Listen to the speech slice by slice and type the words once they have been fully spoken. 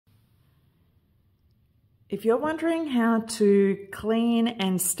If you're wondering how to clean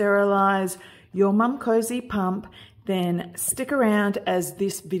and sterilize your Momcozy pump, then stick around as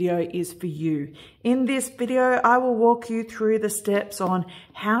this video is for you. In this video, I will walk you through the steps on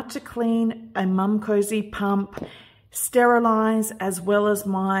how to clean a Momcozy pump, sterilize, as well as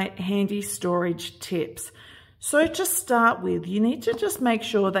my handy storage tips. So to start with, you need to just make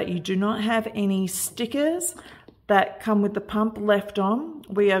sure that you do not have any stickers that come with the pump left on.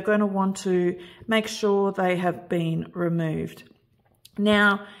 We are going to want to make sure they have been removed.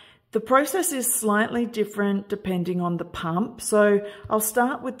 Now, the process is slightly different depending on the pump. So I'll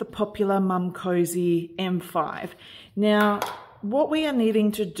start with the popular Momcozy M5. Now, what we are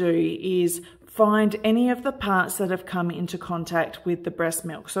needing to do is find any of the parts that have come into contact with the breast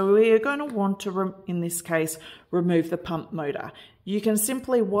milk. So we are going to want to, in this case, remove the pump motor. You can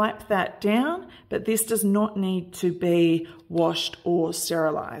simply wipe that down, but this does not need to be washed or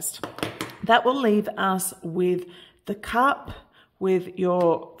sterilized. That will leave us with the cup, with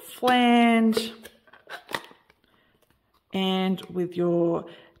your flange, and with your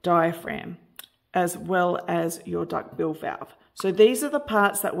diaphragm, as well as your duckbill valve. So these are the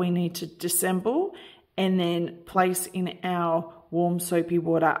parts that we need to disassemble and then place in our warm soapy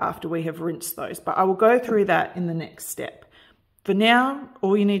water after we have rinsed those. But I will go through that in the next step. For now,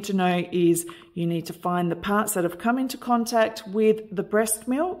 all you need to know is you need to find the parts that have come into contact with the breast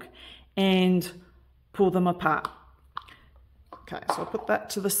milk and pull them apart. Okay, so I'll put that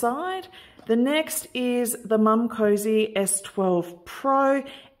to the side. The next is the Momcozy S12 Pro,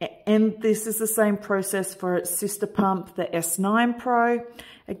 and this is the same process for its sister pump, the S9 Pro.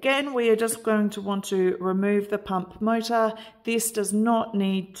 Again, we are just going to want to remove the pump motor. This does not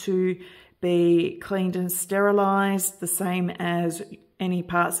need to be cleaned and sterilized, the same as any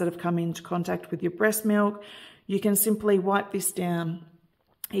parts that have come into contact with your breast milk. You can simply wipe this down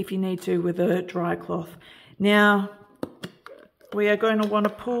if you need to with a dry cloth. Now, we are going to want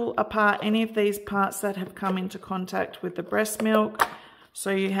to pull apart any of these parts that have come into contact with the breast milk. So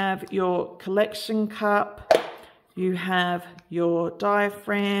you have your collection cup, you have your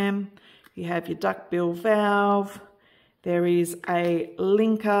diaphragm, you have your duckbill valve, there is a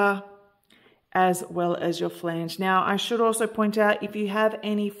linker, as well as your flange. Now, I should also point out, if you have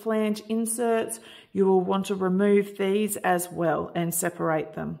any flange inserts, you will want to remove these as well and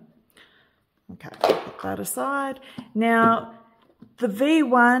separate them. Okay, put that aside. Now, the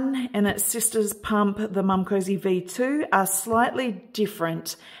V1 and its sister's pump, the Momcozy V2, are slightly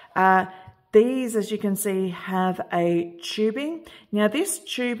different. These, as you can see, have a tubing. Now, this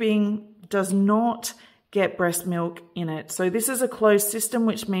tubing does not get breast milk in it. So this is a closed system,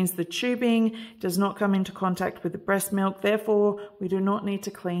 which means the tubing does not come into contact with the breast milk. Therefore, we do not need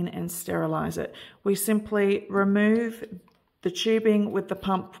to clean and sterilize it. We simply remove the tubing with the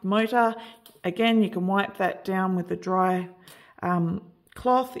pump motor. Again, you can wipe that down with a dry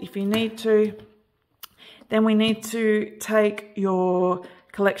cloth if you need to. Then we need to take your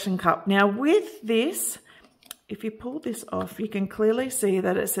collection cup. Now with this, if you pull this off, you can clearly see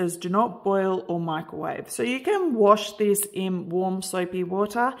that it says do not boil or microwave. So you can wash this in warm soapy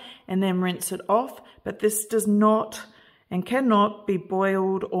water and then rinse it off, but this does not and cannot be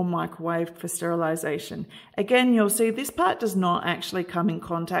boiled or microwaved for sterilization. Again, you'll see this part does not actually come in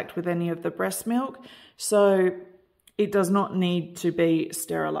contact with any of the breast milk, so it does not need to be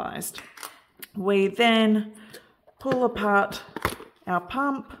sterilized. We then pull apart our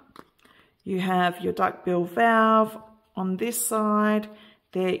pump. You have your duckbill valve on this side.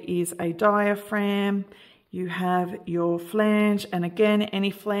 There is a diaphragm. You have your flange, and again, any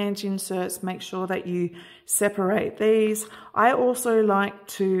flange inserts, make sure that you separate these. I also like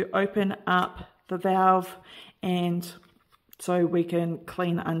to open up the valve, and so we can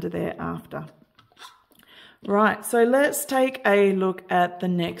clean under there after. Right, so let's take a look at the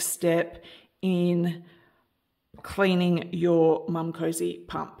next step in cleaning your Momcozy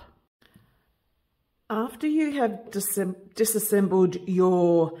pump. After you have disassembled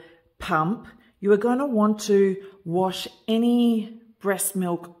your pump, you are going to want to wash any breast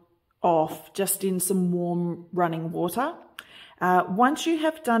milk off just in some warm running water. Once you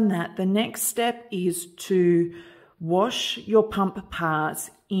have done that, the next step is to wash your pump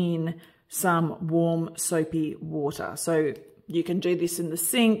parts in some warm soapy water. So you can do this in the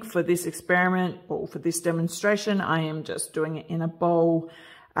sink. For this experiment or for this demonstration, I am just doing it in a bowl.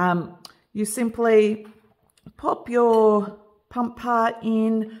 You simply pop your pump part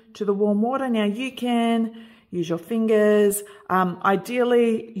in to the warm water. Now you can use your fingers.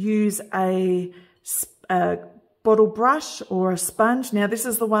 Ideally use a bottle brush or a sponge. Now this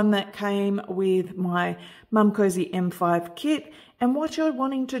is the one that came with my Momcozy M5 kit, And what you're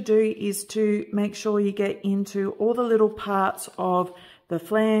wanting to do is to make sure you get into all the little parts of the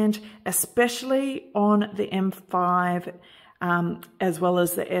flange, especially on the M5, as well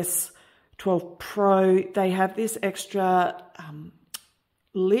as the S12 Pro. They have this extra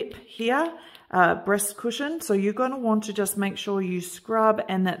lip here, breast cushion. So you're going to want to just make sure you scrub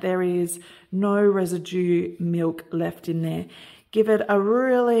and that there is no residue milk left in there. Give it a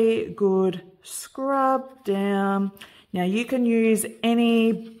really good scrub down. Now you can use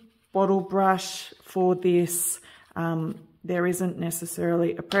any bottle brush for this. There isn't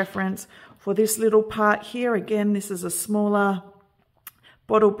necessarily a preference. For this little part here, again, this is a smaller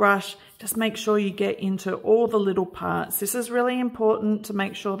bottle brush. Just make sure you get into all the little parts. This is really important to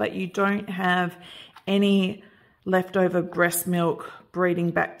make sure that you don't have any leftover breast milk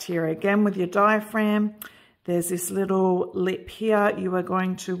breeding bacteria. Again, with your diaphragm, there's this little lip here. You are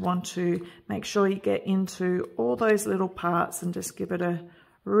going to want to make sure you get into all those little parts and just give it a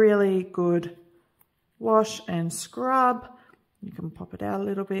really good wash and scrub. You can pop it out a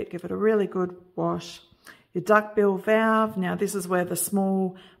little bit, give it a really good wash. Your duckbill valve, now this is where the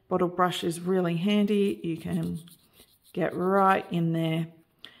small bottle brush is really handy. You can get right in there.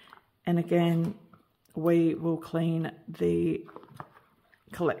 And again, we will clean the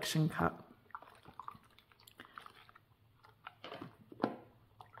collection cup.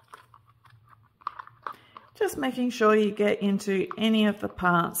 Just making sure you get into any of the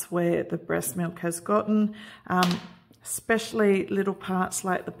parts where the breast milk has gotten, especially little parts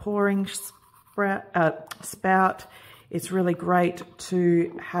like the pouring spout. It's really great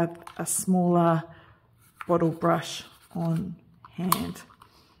to have a smaller bottle brush on hand.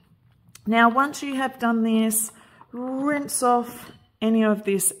 Now, once you have done this, rinse off any of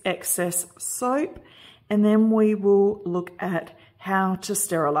this excess soap, and then we will look at how to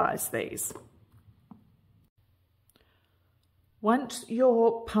sterilize these. Once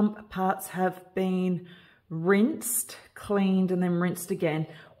your pump parts have been rinsed, cleaned, and then rinsed again,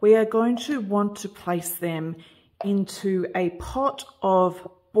 we are going to want to place them into a pot of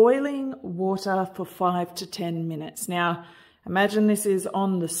boiling water for 5 to 10 minutes. Now, imagine this is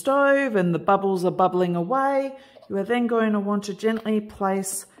on the stove and the bubbles are bubbling away. You are then going to want to gently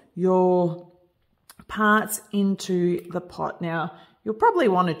place your parts into the pot. Now, you'll probably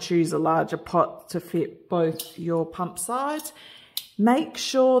want to choose a larger pot to fit both your pump sides. Make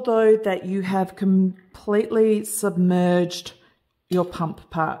sure though that you have completely submerged your pump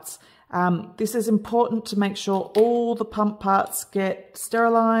parts. This is important to make sure all the pump parts get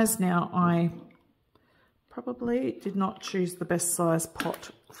sterilized. Now, I probably did not choose the best size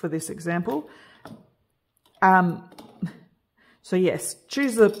pot for this example. So yes,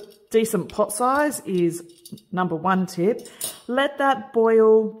 choose a decent pot size is number one tip. Let that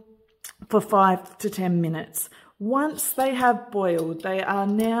boil for 5 to 10 minutes. Once they have boiled, they are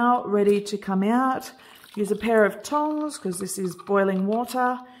now ready to come out. Use a pair of tongs because this is boiling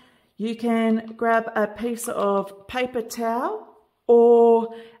water. You can grab a piece of paper towel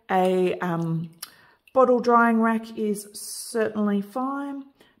or a bottle drying rack is certainly fine.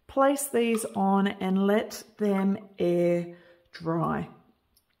 Place these on and let them air dry.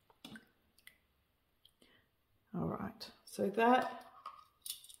 All right, so that,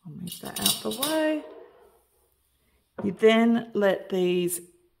 I'll move that out the way. You then let these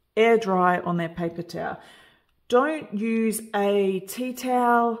air dry on their paper towel. Don't use a tea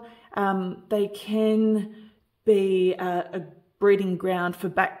towel. They can be a breeding ground for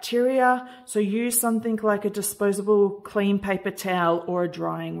bacteria. So use something like a disposable clean paper towel or a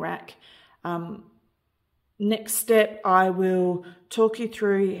drying rack. Next step, I will talk you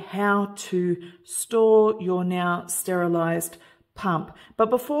through how to store your now sterilized pump.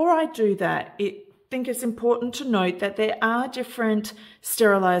 But before I do that, I think it's important to note that there are different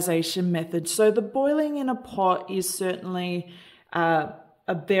sterilization methods. So the boiling in a pot is certainly a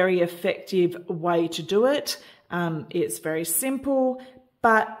very effective way to do it. It's very simple,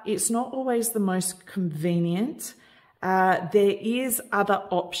 but it's not always the most convenient. There is other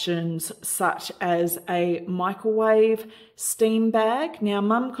options such as a microwave steam bag. Now,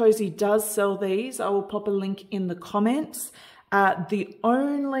 Momcozy does sell these. I will pop a link in the comments. The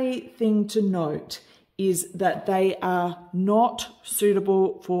only thing to note is that they are not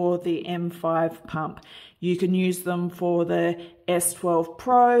suitable for the M5 pump. You can use them for the S12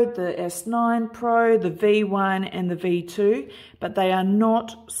 Pro, the S9 Pro, the V1 and the V2, but they are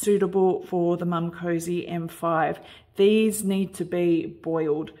not suitable for the Momcozy M5. These need to be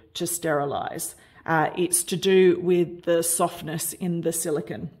boiled to sterilize. It's to do with the softness in the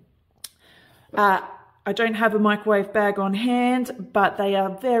silicone. I don't have a microwave bag on hand, but they are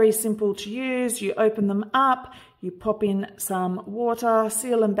very simple to use. You open them up, you pop in some water,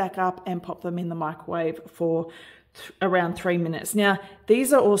 seal them back up, and pop them in the microwave for around 3 minutes. Now,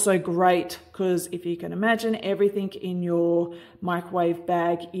 these are also great because if you can imagine, everything in your microwave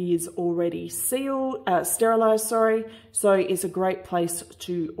bag is already sterilized, sorry. So it's a great place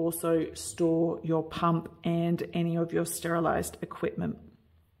to also store your pump and any of your sterilized equipment.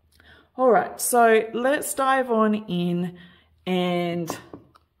 All right, so let's dive on in and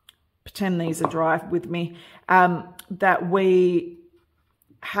pretend these are dry with me, that we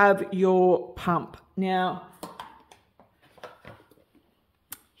have your pump. Now,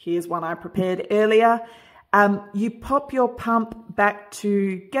 here's one I prepared earlier. You pop your pump back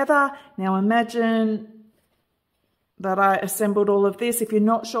together. Now imagine that I assembled all of this. If you're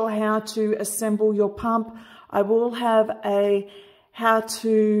not sure how to assemble your pump, I will have a how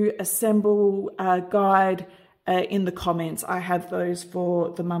to assemble guide in the comments. I have those for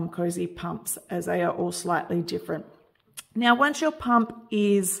the Momcozy pumps as they are all slightly different. Now, once your pump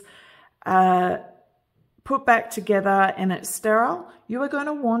is put back together and it's sterile, you are going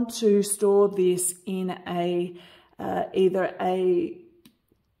to want to store this in either a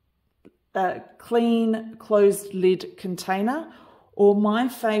clean closed lid container, or my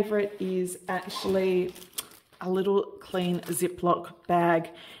favorite is actually a little clean Ziploc bag.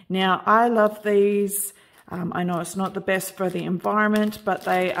 Now, I love these. I know it's not the best for the environment, but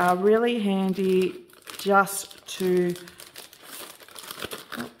they are really handy just to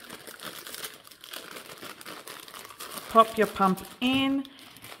pop your pump in,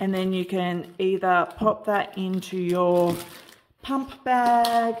 and then you can either pop that into your pump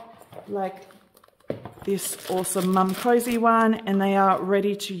bag like this awesome Momcozy one, and they are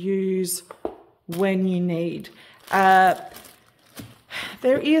ready to use when you need.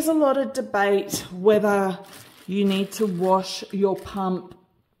 There is a lot of debate whether you need to wash your pump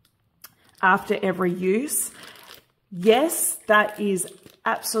after every use. Yes, that is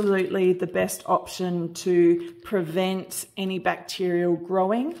absolutely the best option to prevent any bacterial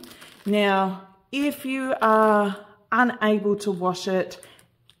growing. Now, if you are unable to wash it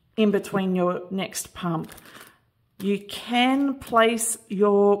in between your next pump, you can place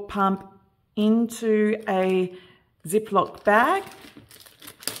your pump into a Ziploc bag.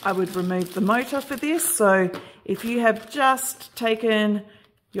 I would remove the motor for this. So if you have just taken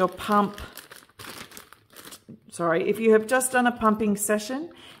your pump, if you have just done a pumping session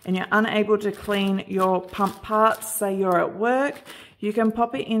and you're unable to clean your pump parts, say you're at work, you can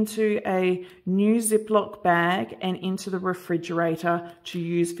pop it into a new Ziploc bag and into the refrigerator to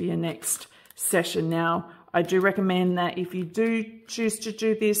use for your next session. Now, I do recommend that if you do choose to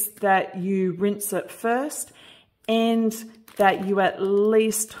do this, that you rinse it first and that you at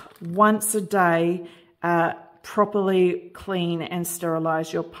least once a day properly clean and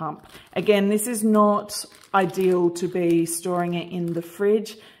sterilize your pump. Again, this is not ideal to be storing it in the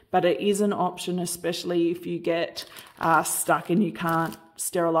fridge, but it is an option, especially if you get stuck and you can't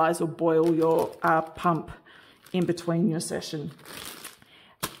sterilize or boil your pump in between your session.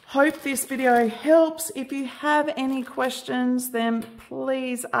 Hope this video helps. If you have any questions, then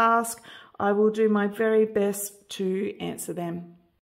please ask. I will do my very best to answer them.